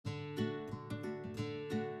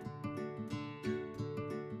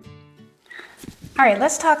All right,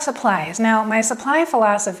 let's talk supplies. Now, my supply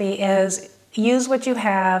philosophy is use what you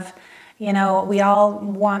have. You know, we all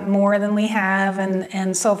want more than we have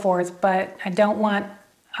and so forth, but I don't want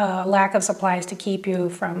a lack of supplies to keep you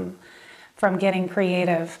from getting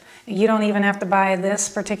creative. You don't even have to buy this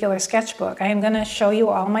particular sketchbook. I am going to show you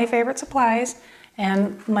all my favorite supplies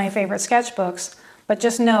and my favorite sketchbooks, but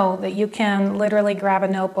just know that you can literally grab a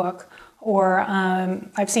notebook, or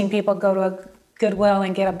I've seen people go to a Goodwill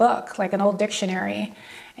and get a book, like an old dictionary,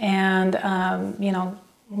 and you know,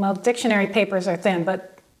 well, dictionary papers are thin,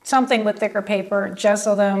 but something with thicker paper,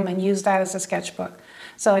 gesso them and use that as a sketchbook.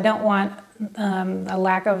 So I don't want a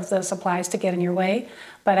lack of the supplies to get in your way,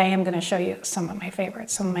 but I am going to show you some of my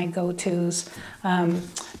favorites, some of my go-tos.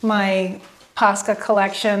 My Posca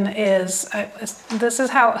collection is, this is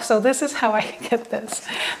how I get this.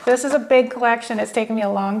 This is a big collection. It's taken me a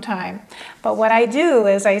long time. But what I do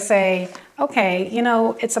is I say, okay, you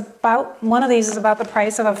know, it's about, one of these is about the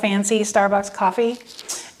price of a fancy Starbucks coffee.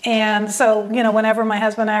 And so, you know, whenever my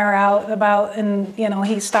husband and I are out about and, you know,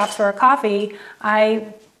 he stops for a coffee,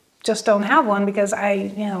 I just don't have one because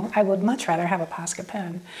I would much rather have a Posca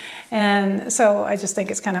pen. And so I just think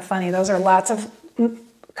it's kind of funny. Those are lots of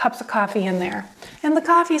cups of coffee in there. And the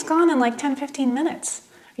coffee's gone in like 10, 15 minutes.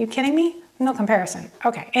 Are you kidding me? No comparison.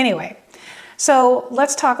 Okay, anyway. So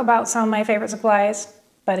let's talk about some of my favorite supplies.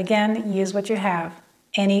 But again, use what you have.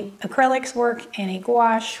 Any acrylics work, any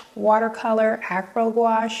gouache, watercolor, acrylic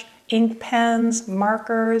gouache, ink pens,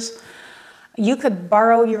 markers. You could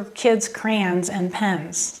borrow your kids' crayons and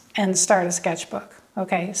pens and start a sketchbook.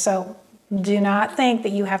 Okay, so do not think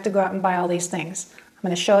that you have to go out and buy all these things. I'm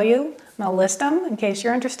going to show you, I'm going to list them in case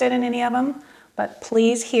you're interested in any of them, but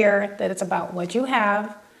please hear that it's about what you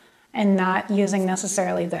have and not using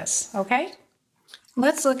necessarily this, okay?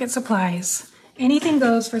 Let's look at supplies. Anything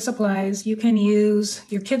goes for supplies. You can use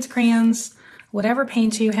your kids' crayons, whatever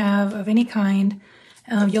paints you have of any kind.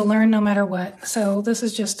 You'll learn no matter what. So this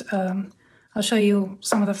is just, I'll show you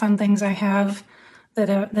some of the fun things I have that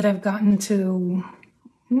I've gotten to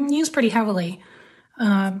use pretty heavily.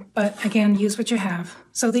 But again, use what you have.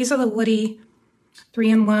 So these are the Woody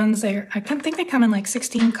 3-in-1s. I think they come in like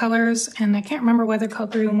 16 colors, and I can't remember why they're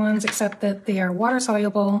called 3-in-1s, except that they are water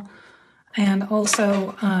soluble and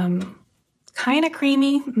also kind of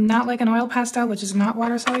creamy, not like an oil pastel, which is not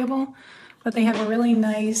water soluble, but they have a really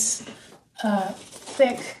nice,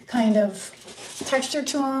 thick kind of texture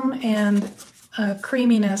to them and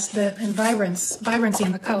creaminess and vibrancy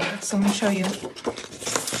in the color. So let me show you.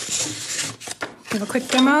 Give a quick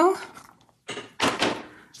demo.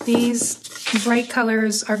 These bright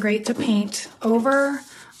colors are great to paint over,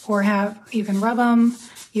 or you can rub them.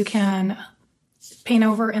 You can paint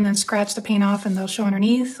over and then scratch the paint off and they'll show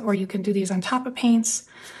underneath, or you can do these on top of paints.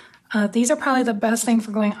 These are probably the best thing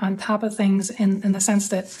for going on top of things in the sense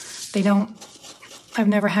that I've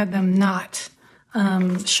never had them not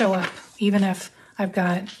show up, even if I've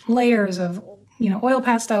got layers of, you know, oil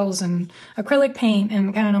pastels and acrylic paint,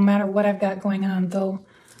 and kind of no matter what I've got going on,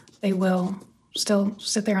 they will still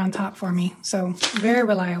sit there on top for me. So very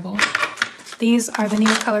reliable. These are the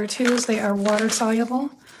Neocolor 2s. They are water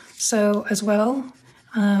soluble. So as well,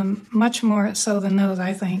 much more so than those,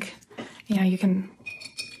 I think. You know, you can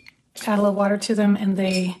add a little water to them and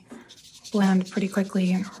they blend pretty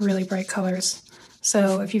quickly in really bright colors.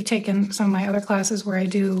 So if you've taken some of my other classes where I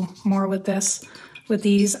do more with these,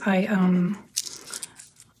 it's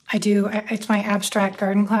my abstract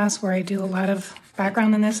garden class where I do a lot of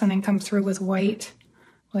background in this and then come through with white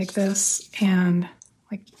like this, and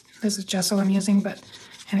like this is gesso I'm using,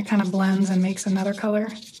 and it kind of blends and makes another color.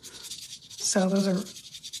 So those are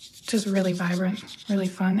just really vibrant, really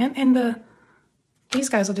fun. And these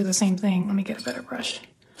guys will do the same thing. Let me get a better brush.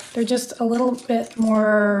 They're just a little bit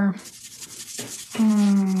more,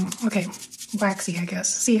 okay, waxy, I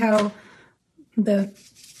guess. See how the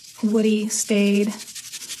Woody stayed?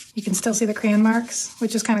 You can still see the crayon marks,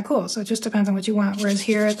 which is kind of cool. So it just depends on what you want. Whereas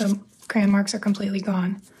here, the crayon marks are completely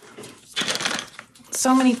gone.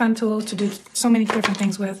 So many fun tools to do so many different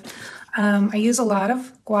things with. I use a lot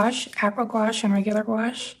of gouache, acrylic gouache and regular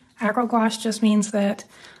gouache. Acrylic gouache just means that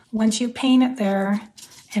once you paint it there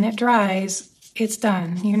and it dries, it's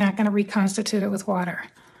done. You're not going to reconstitute it with water.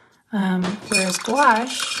 Whereas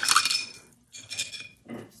gouache,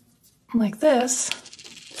 like this,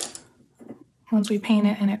 once we paint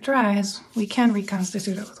it and it dries, we can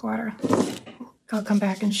reconstitute it with water. I'll come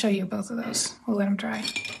back and show you both of those. We'll let them dry.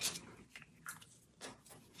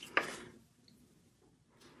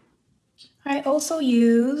 I also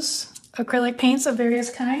use acrylic paints of various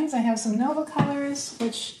kinds. I have some Nova colors,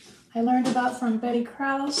 which I learned about from Betty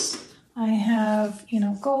Krause. I have,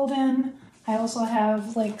 golden, I also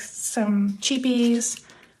have like some cheapies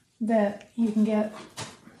that you can get,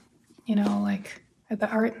 you know, like at the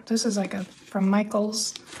art. This is like from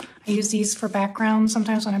Michael's. I use these for background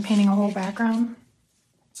sometimes when I'm painting a whole background.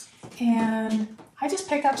 And I just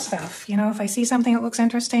pick up stuff, you know, if I see something that looks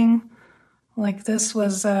interesting, like this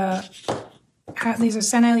was, these are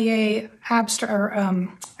Sonalee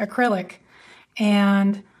acrylic,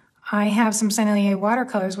 and I have some Sonalee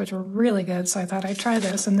watercolors, which were really good, so I thought I'd try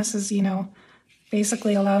this. And this is, you know,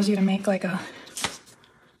 basically allows you to make like a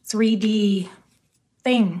 3D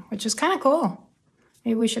thing, which is kind of cool.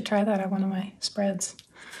 Maybe we should try that on one of my spreads.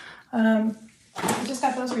 I just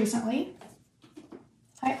got those recently.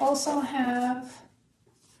 I also have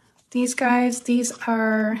these guys. These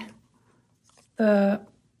are the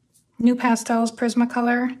New Pastels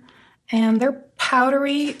Prismacolor, and they're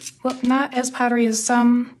powdery. Well, not as powdery as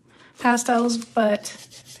some pastels, but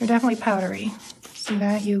they're definitely powdery. See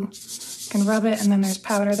that? You can rub it, and then there's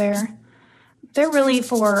powder there. They're really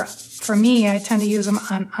for me, I tend to use them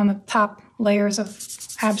on the top layers of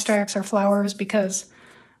abstracts or flowers because,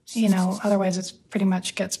 you know, otherwise it's pretty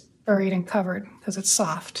much gets buried and covered because it's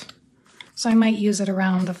soft. So I might use it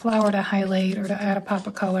around the flower to highlight or to add a pop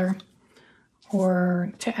of color,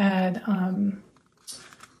 or to add,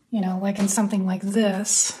 you know, like in something like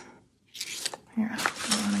this. Here,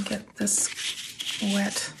 I want to get this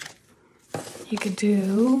wet. You could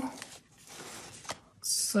do,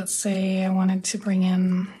 so let's say I wanted to bring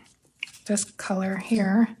in this color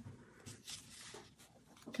here.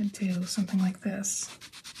 I could do something like this.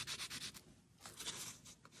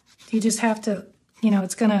 You just have to, you know,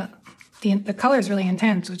 it's gonna, the color is really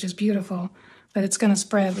intense, which is beautiful, but it's gonna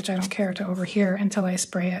spread, which I don't care, to over here until I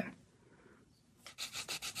spray it.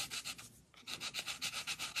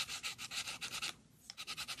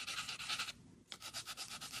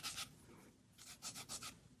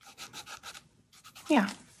 Yeah,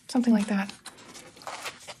 something like that.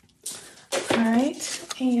 All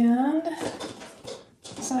right, and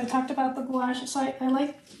so I talked about the gouache. So I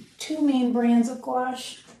like two main brands of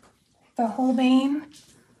gouache. The Holbein,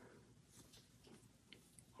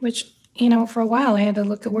 which, you know, for a while I had to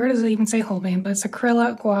look at where does it even say Holbein, but it's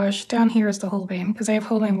acrylic gouache. Down here is the Holbein because I have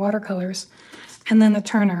Holbein watercolors, and then the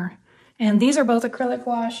Turner. And these are both acrylic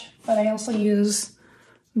gouache, but I also use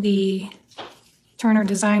the Turner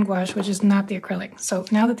Design Gouache, which is not the acrylic. So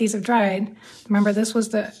now that these have dried, remember this was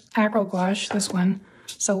the acrylic gouache, this one.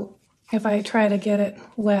 So if I try to get it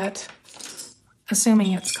wet,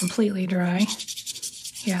 assuming it's completely dry,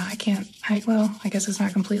 yeah, I can't, well, I guess it's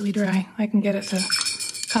not completely dry. I can get it to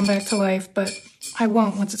come back to life, but I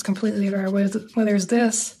won't once it's completely dry. Whereas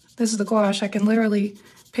this is the gouache, I can literally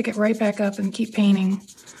pick it right back up and keep painting.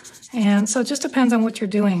 And so it just depends on what you're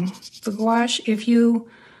doing. The gouache, if you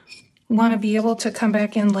want to be able to come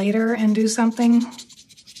back in later and do something,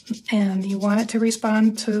 and you want it to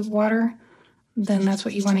respond to water, then that's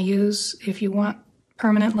what you want to use. If you want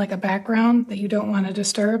permanent, like a background that you don't want to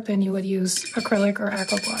disturb, then you would use acrylic or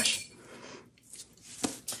acrylic gouache.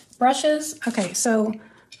 Brushes, okay, so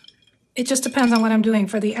it just depends on what I'm doing.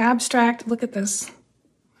 For the abstract, look at this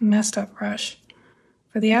messed up brush.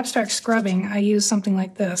 For the abstract scrubbing, I use something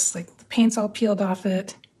like this, like the paint's all peeled off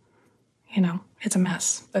it. You know, it's a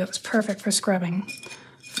mess, but it was perfect for scrubbing.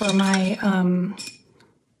 For my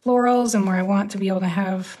florals and where I want to be able to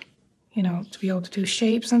have, you know, to be able to do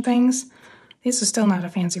shapes and things, this is still not a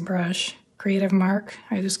fancy brush. Creative Mark,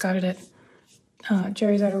 I just got it at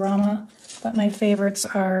Jerry's Artarama, but my favorites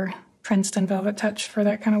are Princeton Velvet Touch for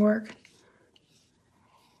that kind of work.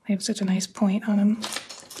 They have such a nice point on them.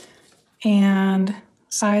 And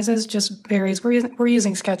sizes just varies. We're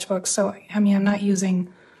using sketchbooks, so I mean, I'm not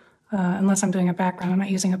using, unless I'm doing a background, I'm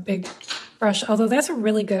not using a big brush, although that's a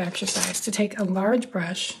really good exercise to take a large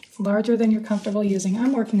brush, larger than you're comfortable using.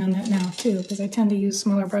 I'm working on that now too, because I tend to use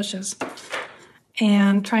smaller brushes,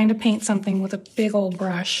 and trying to paint something with a big old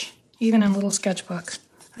brush, even in a little sketchbook.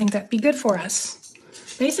 I think that'd be good for us.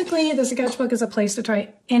 Basically, the sketchbook is a place to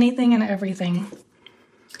try anything and everything.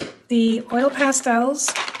 The oil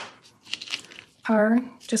pastels are,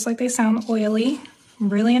 just like they sound, oily,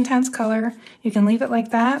 really intense color. You can leave it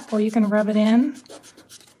like that, or you can rub it in.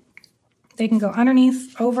 They can go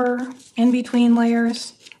underneath, over, in between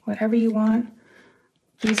layers, whatever you want.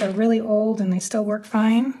 These are really old and they still work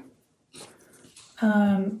fine.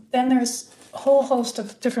 Then there's a whole host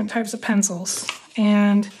of different types of pencils,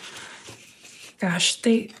 and gosh,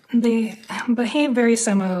 they behave very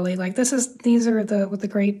similarly. Like these are with the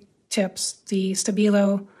great tips, the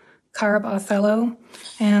Stabilo Carb Othello,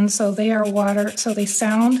 and so they are water, so they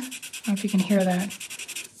sound, I don't know if you can hear that,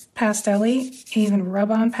 pastel-y, even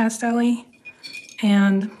rub-on pastel-y,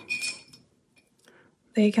 and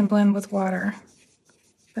they can blend with water,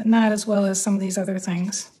 but not as well as some of these other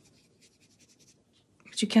things.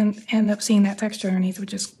 But you can end up seeing that texture underneath,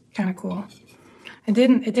 which is kind of cool. It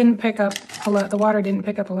didn't pick up a lot, the water didn't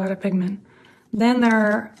pick up a lot of pigment. Then there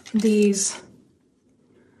are these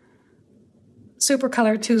Super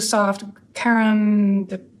Color Too Soft Caran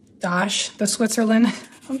d'Ache, the Switzerland.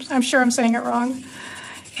 I'm sure I'm saying it wrong.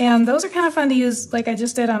 And those are kind of fun to use, like I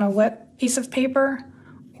just did, on a wet piece of paper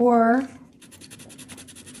or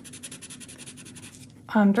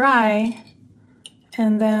on dry,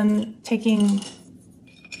 and then taking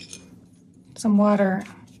some water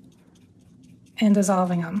and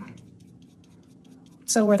dissolving them.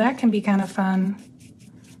 So where that can be kind of fun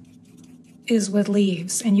is with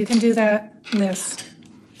leaves, and you can do that with,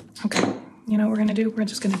 okay, you know what we're gonna do? We're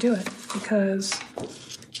just gonna do it because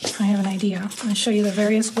I have an idea. I'm gonna show you the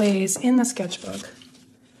various ways in the sketchbook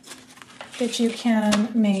that you can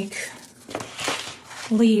make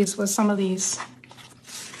leaves with some of these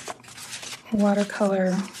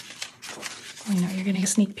watercolor, you know, you're getting a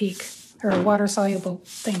sneak peek, or water-soluble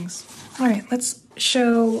things. All right, let's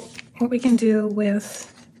show what we can do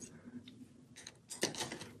with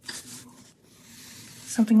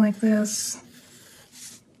something like this.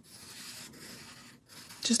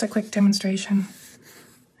 Just a quick demonstration.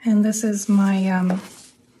 And this is my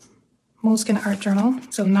Moleskine art journal,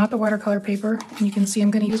 so not the watercolor paper. And you can see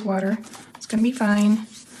I'm going to use water. It's going to be fine.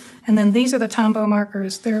 And then these are the Tombow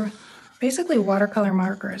markers. They're basically watercolor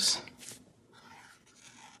markers.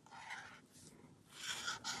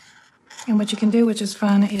 And what you can do, which is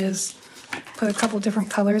fun, is put a couple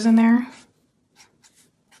different colors in there.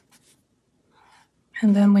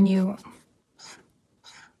 And then when you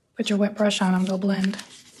put your wet brush on them, they'll blend.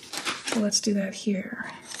 So let's do that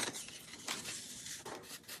here.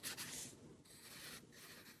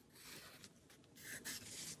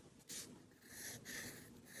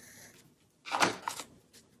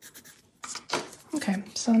 Okay,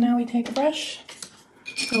 so now we take a brush,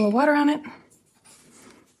 put a little water on it,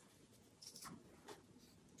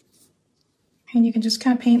 and you can just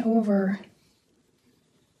kind of paint over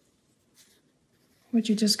what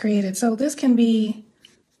you just created. So this can be,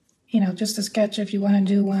 you know, just a sketch if you want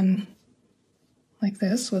to do one like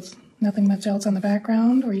this with nothing much else on the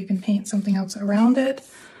background, or you can paint something else around it,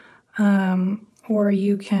 or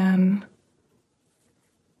you can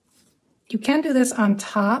do this on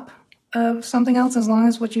top of something else as long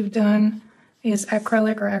as what you've done is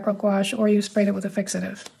acrylic or acrylic gouache, or you sprayed it with a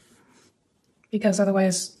fixative, because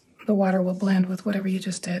otherwise the water will blend with whatever you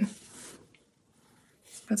just did.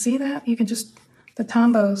 But see that? You can just, the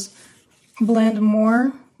Tombows blend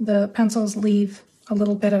more. The pencils leave a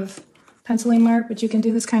little bit of penciling mark, but you can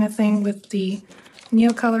do this kind of thing with the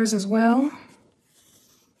Neocolors as well.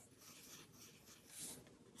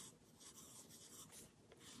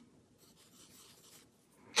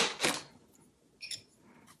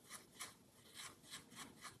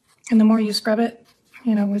 And the more you scrub it,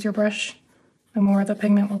 you know, with your brush, the more the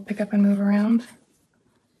pigment will pick up and move around.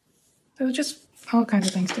 So just all kinds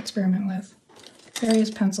of things to experiment with. Various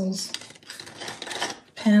pencils,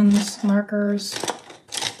 pens, markers.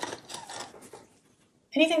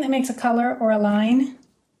 Anything that makes a color or a line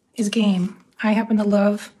is game. I happen to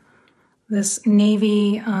love this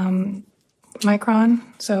navy micron,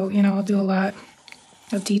 so, you know, I'll do a lot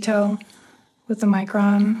of detail with the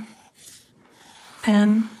micron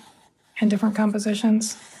pen and different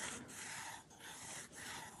compositions.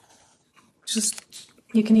 Just,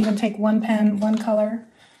 you can even take one pen, one color.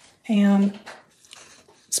 And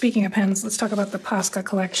speaking of pens, let's talk about the Posca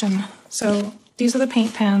collection. So these are the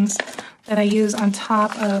paint pens that I use on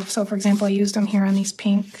top of, so for example, I used them here on these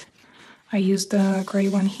pink. I used the gray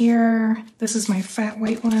one here. This is my fat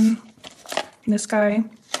white one, this guy.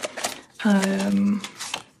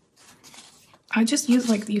 I just use,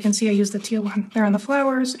 like you can see, I use the teal one. They're on the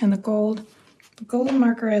flowers and the gold. The gold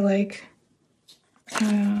marker I like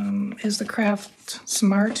is the Craft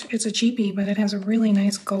Smart. It's a cheapie, but it has a really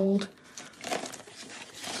nice gold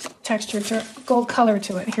texture, gold color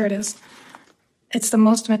to it. Here it is. It's the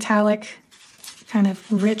most metallic, kind of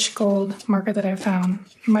rich gold marker that I've found,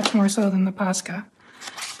 much more so than the Posca.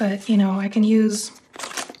 But, you know, I can use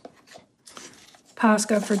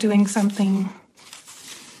Posca for doing something,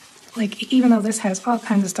 like, even though this has all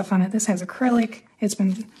kinds of stuff on it, this has acrylic, it's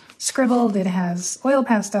been scribbled, it has oil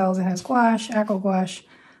pastels, it has gouache, acrylic gouache,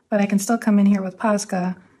 but I can still come in here with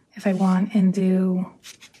Posca if I want and do,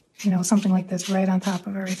 you know, something like this right on top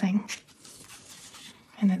of everything.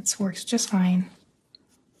 And it works just fine.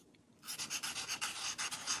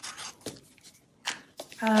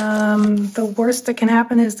 The worst that can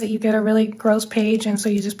happen is that you get a really gross page, and so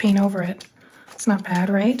you just paint over it. It's not bad,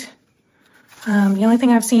 right? The only thing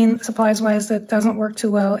I've seen supplies-wise that doesn't work too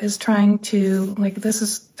well is trying to, like this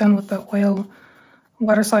is done with the oil,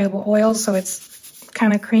 water-soluble oils, so it's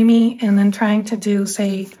kind of creamy, and then trying to do,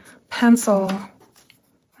 say, pencil.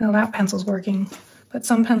 Well, that pencil's working, but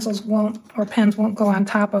some pencils won't, or pens won't go on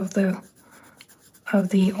top of the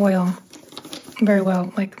oil very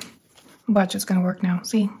well. Like, watch, it's going to work now.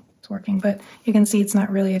 See, it's working, but you can see it's not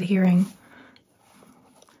really adhering.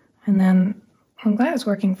 And then I'm glad it's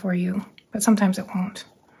working for you, but sometimes it won't.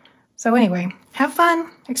 So anyway, have fun,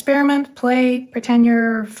 experiment, play, pretend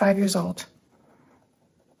you're 5 years old.